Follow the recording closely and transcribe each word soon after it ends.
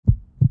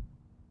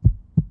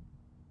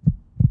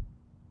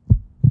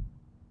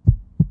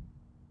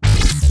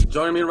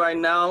Joining me right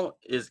now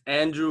is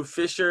Andrew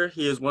Fisher.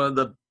 He is one of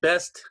the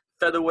best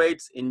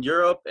featherweights in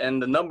Europe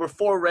and the number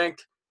 4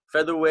 ranked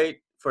featherweight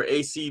for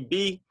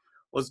ACB.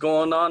 What's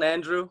going on,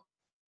 Andrew?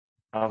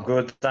 I'm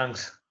good,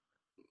 thanks.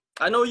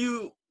 I know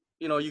you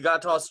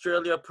got to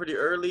Australia pretty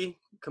early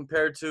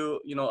compared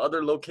to,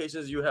 other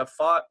locations you have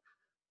fought.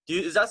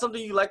 Is that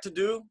something you like to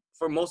do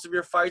for most of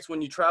your fights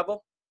when you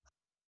travel?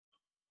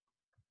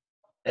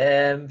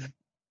 Um,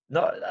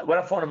 no, when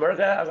I fought in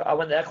America, I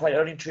went there quite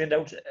early and trained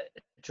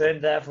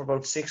there for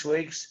about 6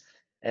 weeks.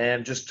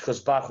 Just because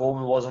back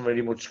home it wasn't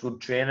really much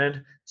good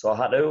training, so I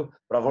had to.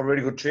 But I've got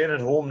really good training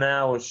at home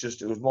now. It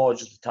was more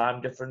just a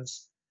time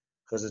difference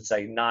because it's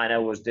like 9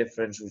 hours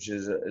difference, which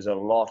is a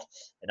lot.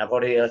 And I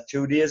got here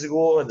 2 days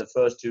ago, and the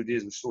first 2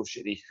 days was so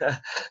shitty.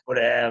 But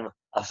I'm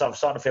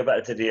starting to feel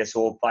better today,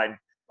 so fine.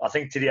 I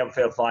think today I'm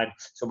feeling fine.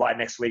 So by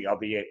next week I'll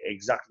be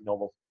exactly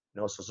normal.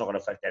 So it's not going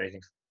to affect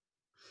anything.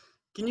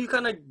 Can you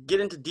kind of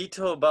get into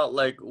detail about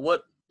like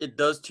what it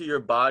does to your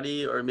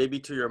body or maybe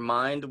to your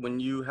mind when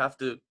you have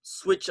to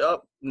switch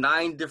up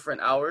 9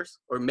 different hours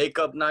or make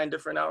up 9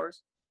 different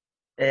hours?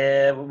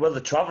 Well,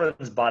 the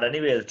traveling's bad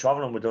anyway. The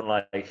traveling, we're done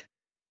like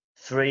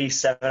 3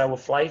 7-hour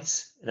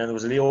flights, and then there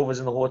was layovers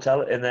in the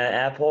hotel in the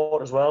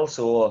airport as well.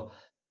 So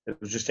it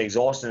was just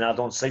exhausting. I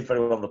don't sleep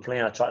very well on the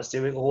plane. I tried to stay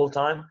awake the whole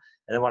time,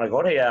 and then when I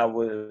got here, I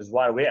was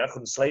wide awake. I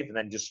couldn't sleep, and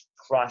then just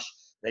crash.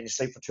 Then you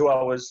sleep for 2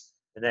 hours,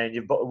 and then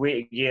you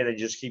wait again, and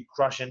you just keep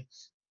crashing.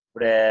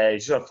 But you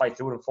just got to fight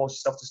through it and force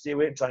yourself to stay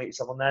awake and try to get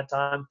yourself on that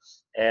time.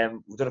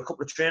 We've done a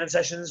couple of training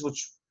sessions,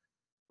 which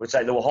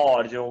like they were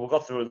hard. We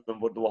got through them,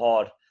 but they were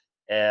hard.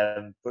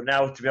 But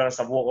now, to be honest,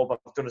 I've woke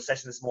up, I've done a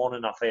session this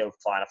morning, I feel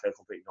fine, I feel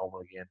completely normal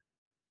again.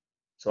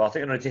 So I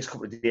think it only takes a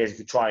couple of days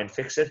to try and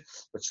fix it,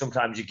 but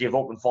sometimes you give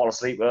up and fall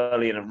asleep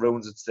early and it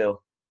ruins it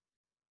still.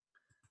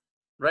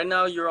 Right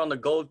now you're on the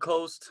Gold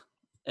Coast,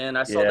 and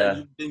I saw that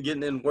you've been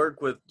getting in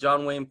work with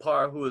John Wayne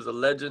Parr, who is a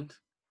legend.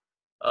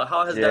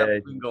 How has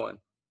that been going?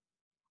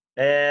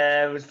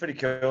 It was pretty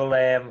cool.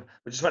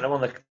 We just went to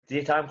one of the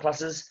daytime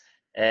classes,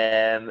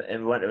 and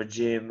we went to a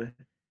gym,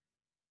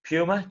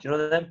 Puma, do you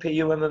know them?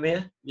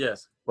 PUMMA?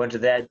 Yes. Went to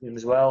their gym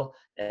as well.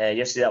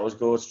 Yesterday that was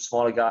good. Some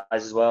smaller guys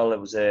as well.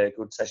 It was a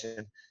good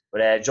session.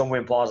 But John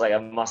Wayne Parr's like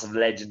a massive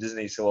legend, isn't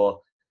he?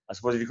 So I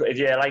suppose if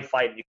you like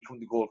fighting, you come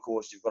to Gold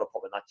Coast, you've got to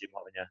pop in that gym,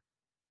 haven't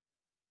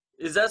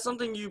you? Is that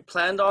something you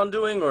planned on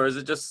doing, or is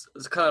it just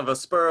kind of a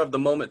spur of the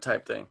moment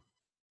type thing?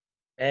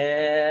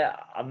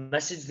 I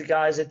messaged the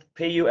guys at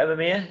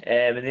PUMMA,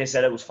 and they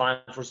said it was fine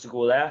for us to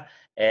go there.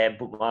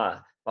 But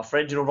my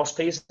friend, Ross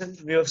Pearson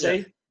from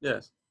UFC,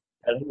 yes.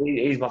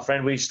 He's my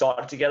friend. We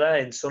started together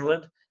in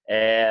Sunderland.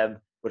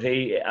 But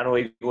I know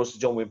he goes to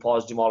John Wayne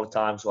Parr's gym all the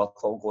time, so I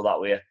thought I'd go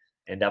that way.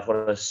 And I've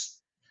got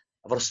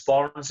a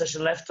sparring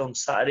session left on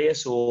Saturday,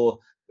 so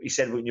he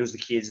said we can use the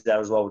kids there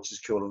as well, which is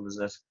cool,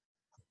 isn't it?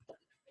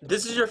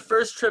 This is your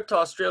first trip to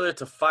Australia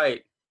to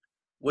fight.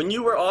 When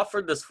you were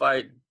offered this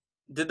fight,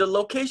 did the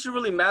location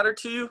really matter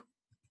to you?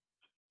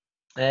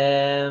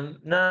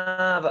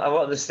 Nah, but I've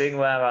got this thing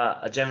where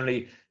I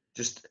generally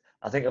just,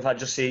 I think if I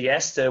just say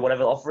yes to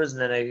whatever the offer is, and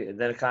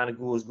then it kind of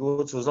goes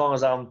good. So as long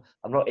as I'm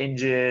not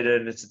injured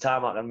and it's a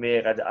time I can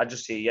make, I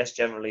just say yes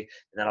generally,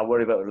 and then I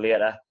worry about it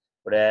later.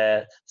 But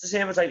it's the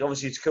same. It's like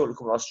obviously it's cool to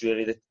come to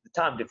Australia. The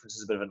time difference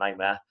is a bit of a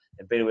nightmare,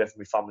 and being away from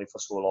my family for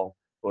so long.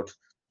 But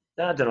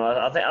I don't know.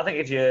 I think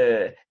if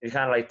you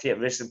kind of like take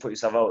risks and put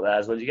yourself out there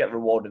as well, you get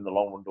rewarded in the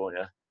long run, don't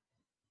you?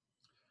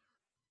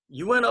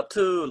 You went up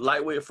to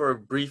lightweight for a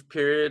brief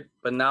period,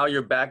 but now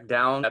you're back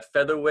down at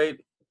featherweight.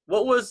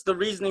 What was the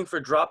reasoning for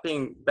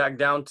dropping back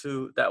down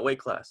to that weight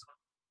class?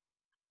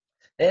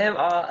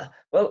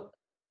 Well,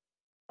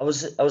 I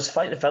was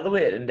fighting a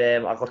featherweight, and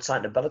I got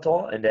signed to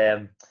Bellator,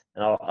 and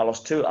I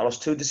lost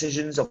two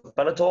decisions of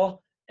Bellator.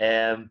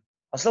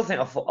 I still think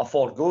I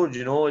fought good,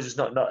 It's just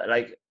not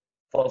like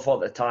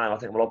fought at the time. I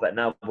think I'm a lot better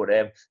now, but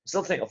I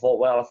still think I fought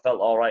well. I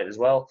felt all right as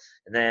well,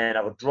 and then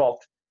I got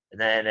dropped, and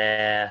then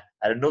I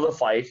had another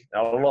fight,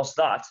 and I lost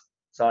that.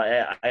 So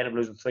I ended up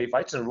losing 3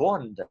 fights in a row,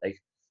 and like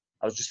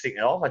I was just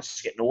thinking, I'm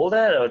just getting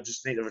older. I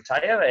just need to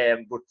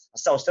retire. But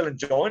I was still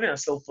enjoying it. I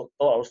still thought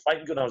I was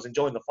fighting good. I was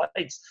enjoying the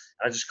fights,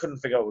 and I just couldn't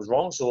figure out what was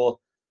wrong. So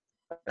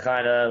I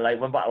kind of like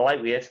went back to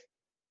lightweight,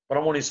 but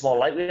I'm only a small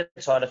lightweight,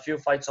 so I had a few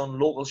fights on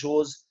local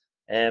shows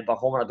back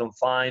home, and I done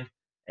fine.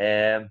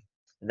 And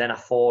then I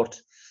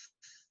fought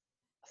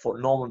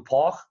Norman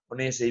Park on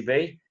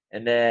ACB,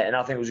 and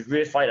I think it was a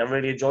great fight. I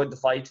really enjoyed the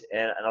fight,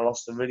 and I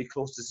lost a really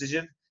close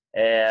decision.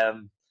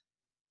 And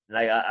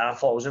I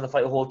thought I was in the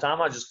fight the whole time.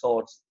 I just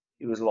thought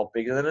he was a lot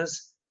bigger than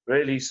us,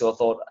 really. So I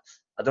thought,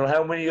 I don't know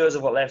how many years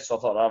I've got left, so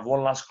I thought I'd have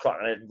one last crack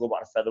at it and go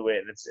back to featherweight,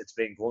 and it's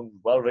been going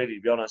well, really,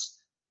 to be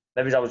honest.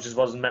 Maybe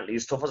wasn't mentally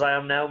as tough as I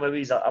am now.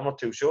 I'm not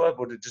too sure,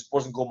 but it just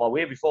wasn't going my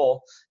way before.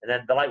 And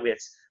then the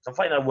lightweights, so I'm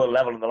fighting at a world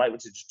level, and the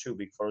lightweights are just too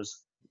big for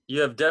us.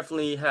 You have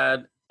definitely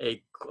had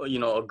a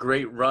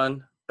great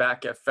run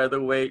back at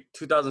featherweight.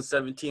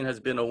 2017 has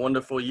been a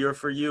wonderful year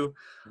for you.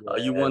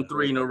 You won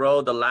 3 in a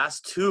row. The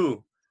last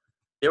 2,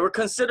 they were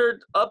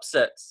considered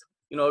upsets.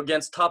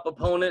 against top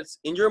opponents.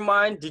 In your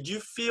mind, did you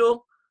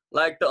feel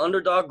like the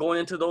underdog going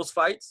into those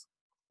fights?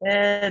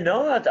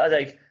 No, I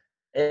like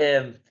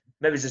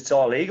maybe it's just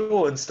all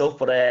ego and stuff,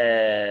 but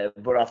I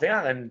think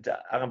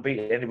I can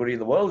beat anybody in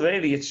the world.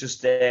 Really, it's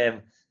just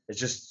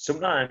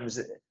sometimes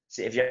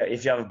if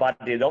you have a bad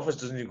day in the office,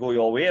 doesn't go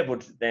your way,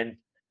 but then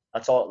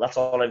that's all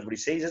everybody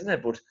sees, isn't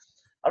it? But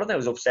I don't think I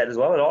was upset as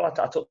well at all.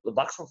 I took the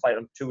Baxter fight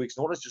on 2 weeks'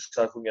 notice just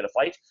because I couldn't get a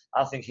fight.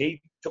 I think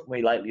he took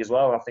me lightly as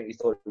well. I think he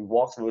thought he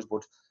walked through us,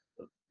 but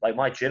like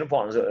my training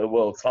partners are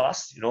world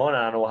class, and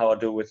I know how I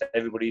do with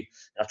everybody.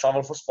 I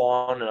travel for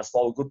spawn and I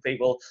spar with good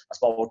people. I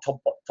spar with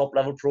top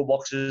level pro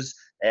boxers,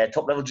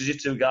 top level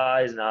jiu-jitsu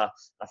guys, and I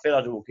feel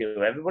I do okay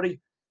with everybody.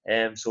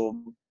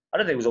 So I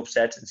don't think he was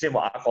upset. And same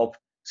with Akop.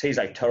 He's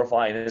like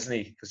terrifying, isn't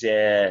he? Because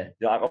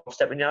Akop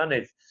stepping down.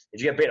 If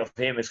you get beat off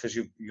him, it's because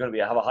you're going to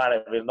have a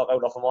highlight of him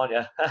knockout off him, aren't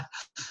you?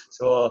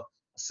 So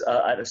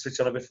I had to switch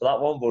on a bit for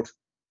that one, but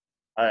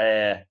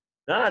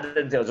no, I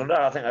didn't think I was under.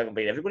 I think I can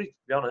beat everybody, to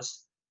be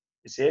honest.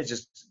 It's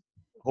just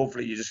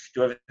hopefully you just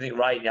do everything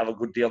right and you have a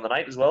good day on the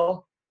night as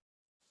well.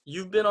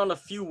 You've been on a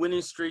few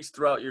winning streaks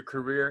throughout your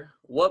career.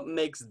 What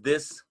makes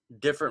this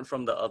different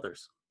from the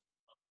others?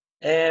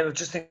 I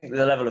just think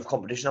the level of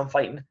competition I'm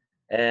fighting.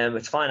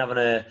 It's fine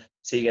having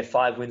you get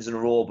 5 wins in a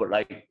row, but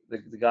like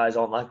the guys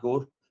aren't that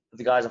good. But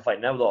the guys I'm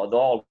fighting now, they're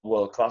all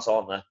world class,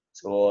 aren't they?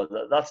 So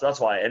that's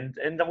why, and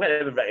I'm getting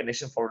a bit of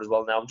recognition for it as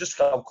well now.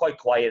 I'm quite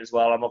quiet as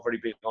well. I'm not very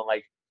big on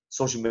like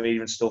social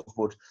media and stuff,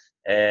 but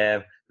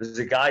there's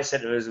a guy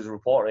said to us as a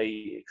reporter,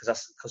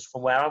 because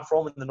from where I'm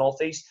from in the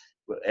northeast,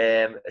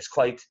 it's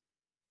quite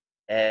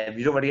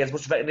you don't really get as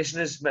much recognition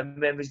as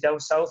maybe down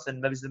south and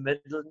maybe the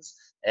Midlands.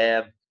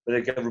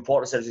 But a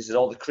reporter says he says,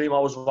 "Oh, the cream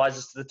always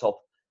rises to the top."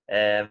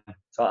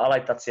 So I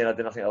like that saying. I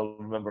think I'll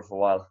remember for a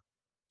while.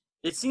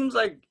 It seems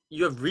like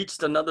you have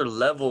reached another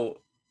level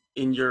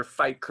in your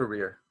fight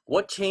career.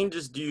 What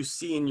changes do you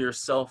see in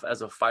yourself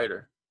as a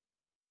fighter?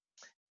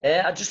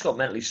 I just got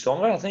mentally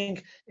stronger. I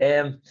think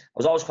I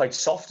was always quite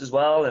soft as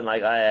well, and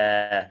like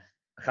I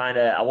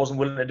wasn't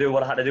willing to do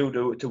what I had to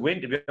do to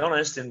win. To be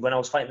honest, and when I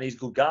was fighting these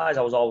good guys,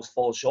 I was always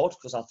fall short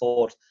because I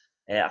thought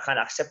I kind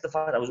of accept the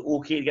fact I was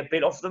okay to get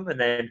beat off them, and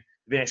then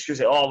be an excuse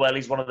like, oh well,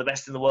 he's one of the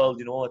best in the world.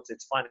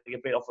 It's fine to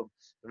get beat off him.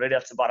 But really,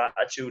 that's a bad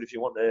attitude if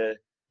you want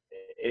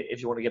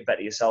to get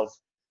better yourself.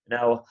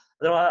 Now,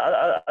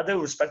 I do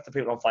respect the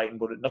people I'm fighting,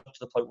 but not to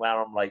the point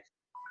where I'm like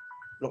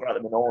looking at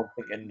them and all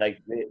thinking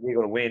like they're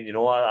going to win.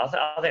 I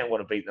think I'm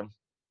going to beat them.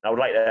 I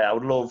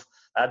would love.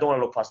 I don't want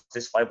to look past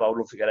this fight, but I would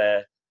love to get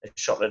a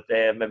shot at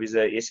maybe the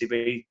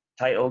ACB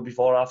title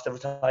before or after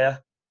retire.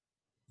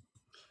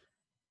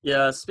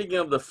 Yeah, speaking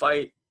of the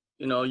fight,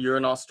 you're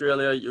in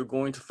Australia. You're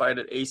going to fight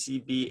at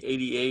ACB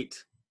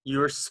 88.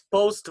 You're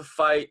supposed to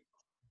fight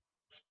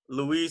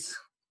Luis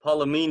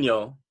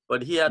Palomino,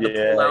 but he had to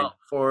pull out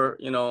for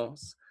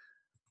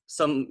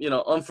some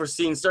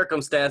unforeseen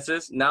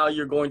circumstances. Now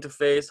you're going to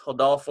face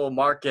Rodolfo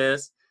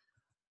Marquez.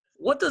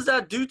 What does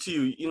that do to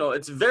you?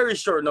 It's very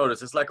short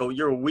notice. It's like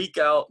you're a week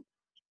out.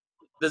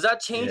 Does that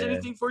change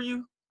anything for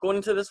you going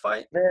into this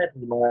fight?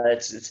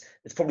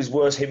 It's probably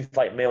worse him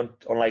fighting me on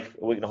like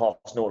a week and a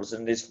half's notice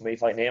than it is for me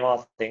fighting him.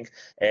 I think.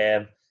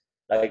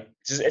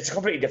 It's a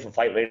completely different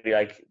fight, really.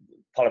 Like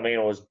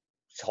Palomino is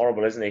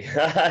horrible, isn't he?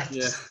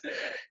 Yeah.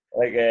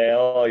 Like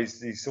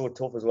he's so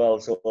tough as well.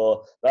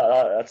 So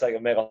that's like a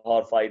mega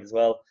hard fight as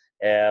well.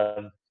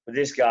 But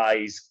this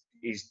guy,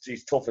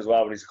 he's tough as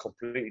well, but he's a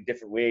completely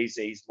different way.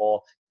 He's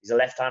a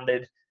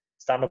left-handed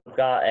stand-up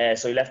guy.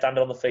 So he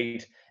left-handed on the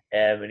feet,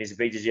 and he's a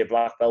BJJ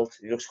black belt.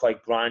 He looks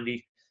quite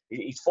grindy.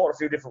 He's fought a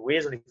few different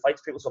ways and he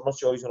fights people, so I'm not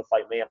sure he's going to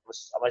fight me. I'm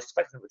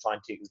expecting him to try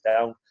and take us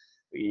down.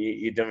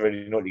 You don't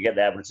really know to get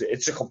there, but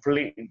it's a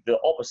completely the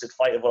opposite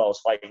fight of what I was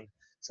fighting.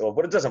 So,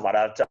 but it doesn't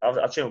matter.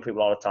 I train with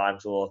people all the time,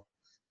 so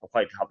I'm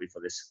quite happy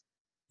for this.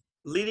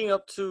 Leading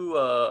up to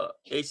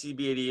ACB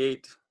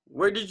 88,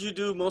 where did you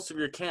do most of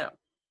your camp?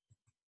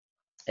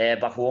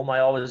 Back home,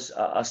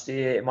 I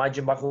stay in my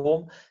gym back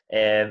home,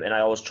 and I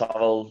always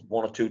travel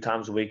 1 or 2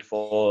 times a week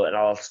and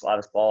I'll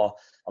spar.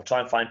 I'll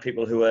try and find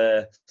people who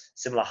are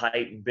similar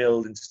height and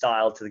build and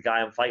style to the guy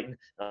I'm fighting,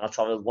 and I'll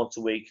travel once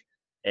a week,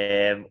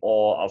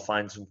 or I'll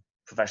find some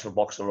professional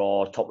boxer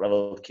or top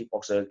level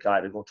kickboxer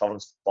guy to go travel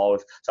and spar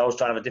with. So I always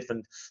try to have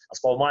I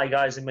spar my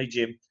guys in my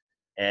gym,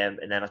 and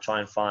then I try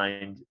and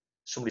find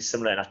somebody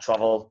similar, and I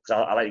travel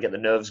because I like to get the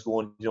nerves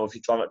going. If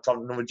you travel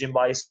another gym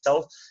by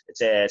yourself,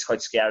 it's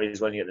quite scary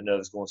as well. You get the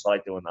nerves going, so I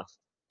like doing that.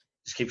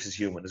 Just keeps us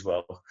human as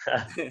well.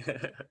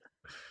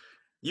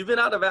 You've been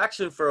out of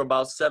action for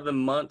about 7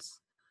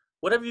 months.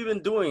 What have you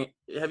been doing?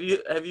 Have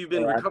you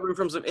been recovering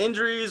from some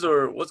injuries,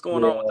 or what's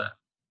going on with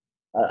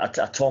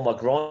that? I tore my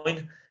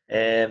groin.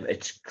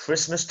 It's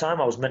Christmas time.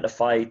 I was meant to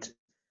fight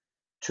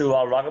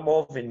Tural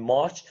Ragimov in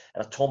March,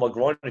 and I tore my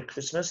groin at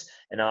Christmas,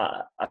 and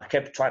I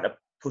kept trying to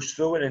push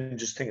through it and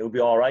just think it would be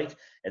all right.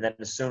 And then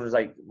as soon as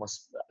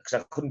because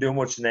I couldn't do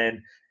much, and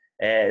then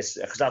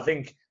because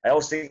I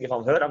always think if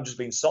I'm hurt, I'm just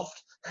being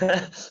soft.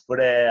 But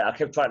I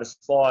kept trying to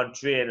spar and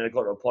train, and it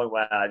got to a point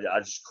where I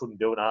just couldn't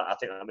do it. I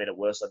think I made it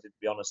worse. I did, to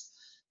be honest.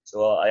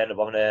 So I ended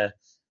up having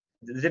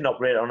they didn't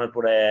operate on it,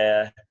 but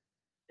it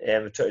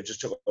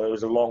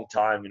was a long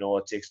time.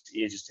 It takes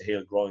ages to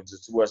heal groins.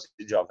 It's the worst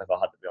injury I've ever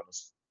had, to be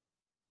honest.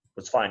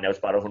 But it's fine now. It's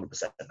about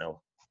 100%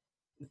 now.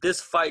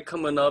 This fight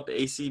coming up,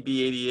 ACB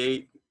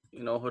 88,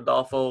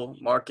 Rodolfo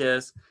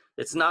Marquez,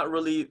 it's not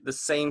really the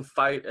same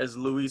fight as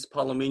Luis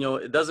Palomino.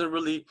 It doesn't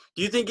really.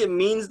 Do you think it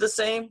means the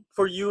same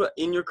for you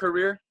in your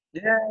career?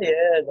 Yeah.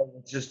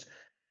 It's just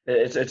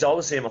it's all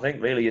the same. I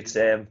think really it's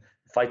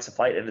fight's a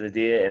fight at the end of the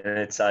day, and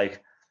it's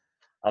like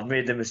I've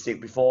made the mistake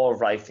before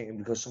of thinking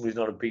because somebody's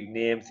not a big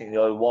name, thinking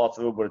war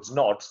through, but it's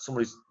not.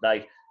 Somebody's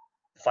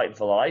fighting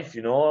for life,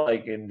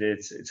 and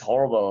it's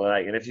horrible.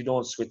 And if you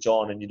don't switch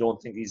on and you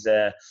don't think he's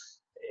there,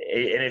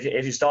 and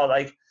if you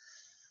start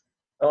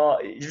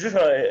you just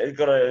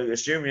gotta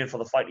assume you're in for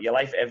the fight of your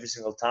life every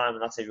single time,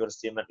 and that's how you've got to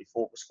stay mentally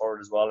focused for it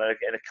as well. And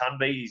it can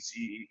be.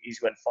 He's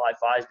went 5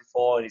 fights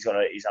before, and he's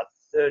had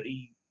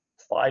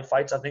 35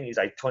 fights. I think he's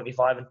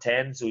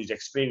 25-10, so he's an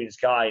experienced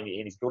guy, and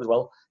he's good as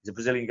well. He's a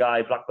Brazilian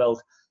guy, black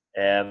belt.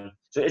 So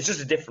it's just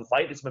a different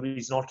fight. Maybe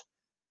he's not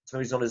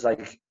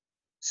as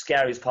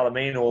scary as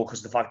Palomino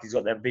because the fact he's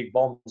got them big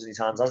bombs in his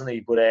hands, hasn't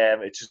he? But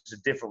it's just a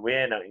different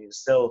way, and you can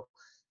still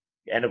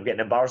end up getting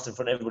embarrassed in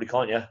front of everybody,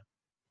 can't you?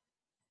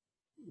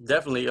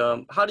 Definitely.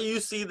 How do you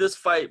see this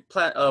fight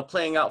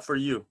playing out for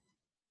you?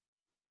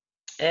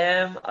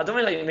 I don't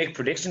really like to make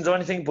predictions or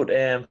anything, but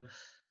I'm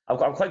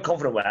quite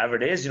confident wherever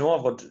it is.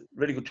 I've got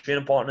really good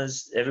training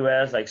partners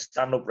everywhere, like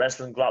stand-up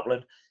wrestling,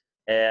 grappling.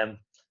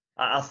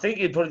 I think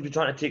he'd probably be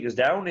trying to take us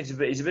down. He's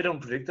a bit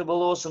unpredictable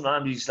though.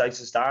 Sometimes he likes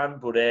to stand,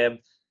 but I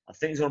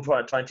think he's going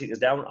to try and take us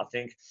down. I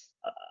think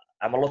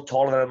I'm a lot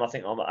taller than him. I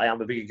think I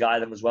am a bigger guy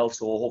than him as well,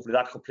 so hopefully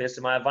that could play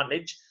to my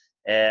advantage.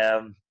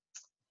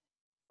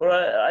 But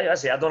I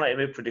don't like to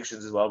make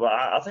predictions as well. But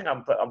I think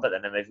I'm better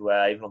than him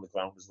everywhere, even on the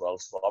ground as well.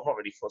 So I'm not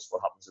really fussed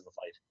what happens in the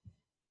fight.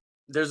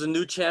 There's a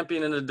new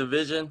champion in the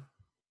division,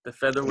 the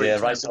featherweight. Yeah,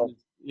 right. Champion.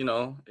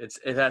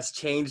 It has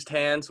changed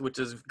hands, which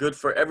is good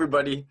for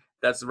everybody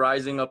that's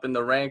rising up in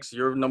the ranks.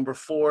 You're number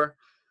 4.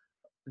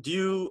 Do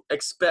you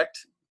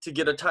expect to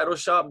get a title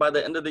shot by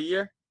the end of the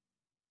year?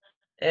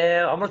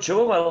 I'm not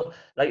sure. Well,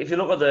 if you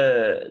look at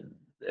the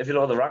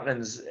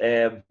rankings,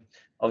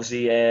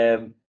 obviously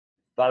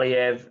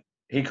Valiev,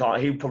 he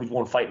probably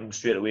won't fight him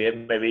straight away.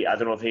 Maybe I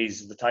don't know if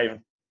he's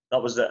retiring.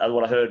 That was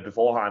what I heard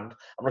beforehand.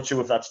 I'm not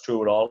sure if that's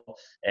true at all.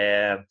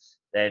 Then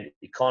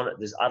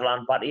there's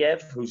Adlan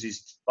Batiev, who's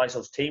his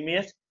Biceps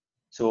teammate,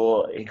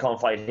 so he can't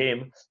fight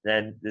him.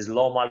 Then there's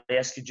Lomar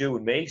Eskiju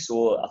and me,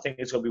 so I think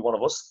it's going to be one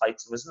of us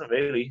fights him, isn't it?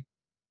 Really?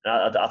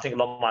 And I think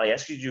Lomar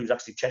Eskiju is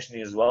actually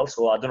Chechny as well,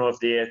 so I don't know if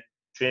they're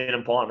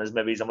training partners.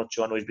 Maybe I'm not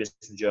sure. I know he's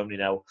based in Germany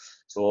now,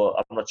 so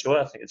I'm not sure.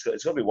 I think it's going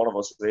to be one of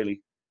us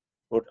really.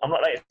 But I'm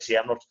not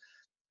I'm not.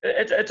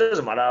 It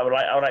doesn't matter. I would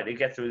like to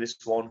get through this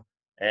one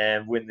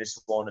and win this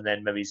one, and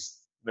then maybe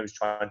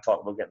try and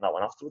talk about getting that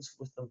one afterwards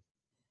with them.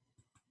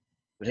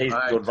 But he's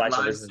good advice,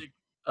 isn't he?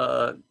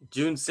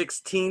 June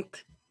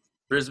 16th,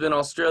 Brisbane,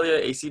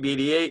 Australia, ACB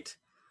 88.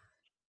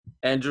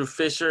 Andrew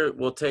Fisher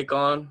will take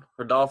on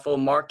Rodolfo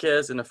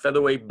Marquez in a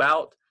featherweight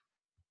bout.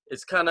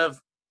 It kind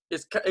of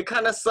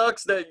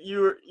sucks that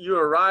you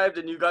arrived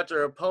and you got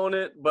your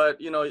opponent, but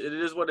it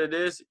is what it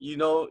is.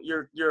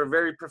 You're a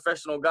very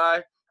professional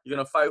guy. You're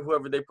gonna fight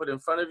whoever they put in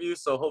front of you.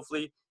 So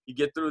hopefully you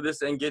get through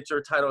this and get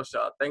your title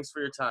shot. Thanks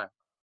for your time.